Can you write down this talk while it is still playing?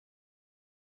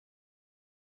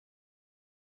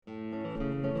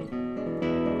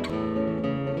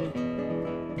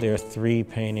There are 3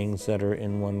 paintings that are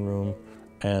in one room,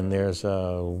 and there's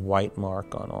a white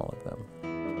mark on all of them.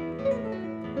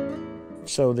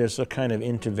 So there's a kind of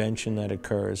intervention that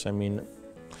occurs. I mean,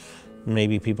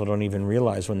 maybe people don't even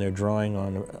realize when they're drawing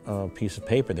on a piece of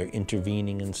paper, they're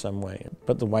intervening in some way.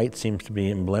 But the white seems to be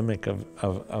emblematic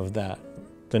of that,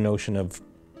 the notion of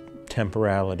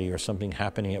temporality or something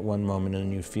happening at one moment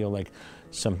and you feel like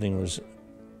something was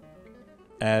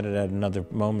added at another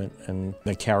moment, and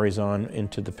that carries on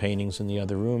into the paintings in the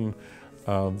other room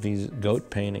of these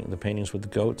goat paintings, the paintings with the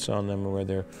goats on them, where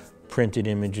they're printed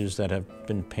images that have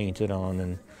been painted on.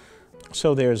 And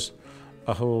so there's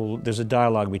a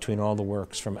dialogue between all the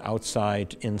works, from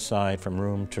outside to inside, from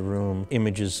room to room.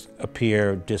 Images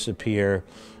appear, disappear,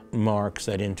 marks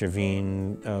that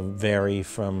intervene vary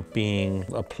from being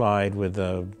applied with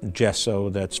a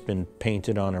gesso that's been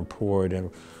painted on or poured,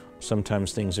 and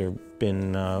sometimes things are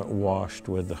been washed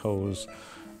with the hose.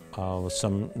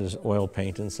 There's oil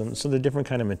paint and some, so there are different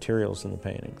kind of materials in the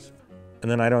paintings. And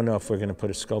then I don't know if we're going to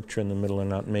put a sculpture in the middle or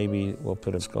not. Maybe we'll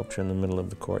put a sculpture in the middle of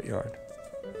the courtyard.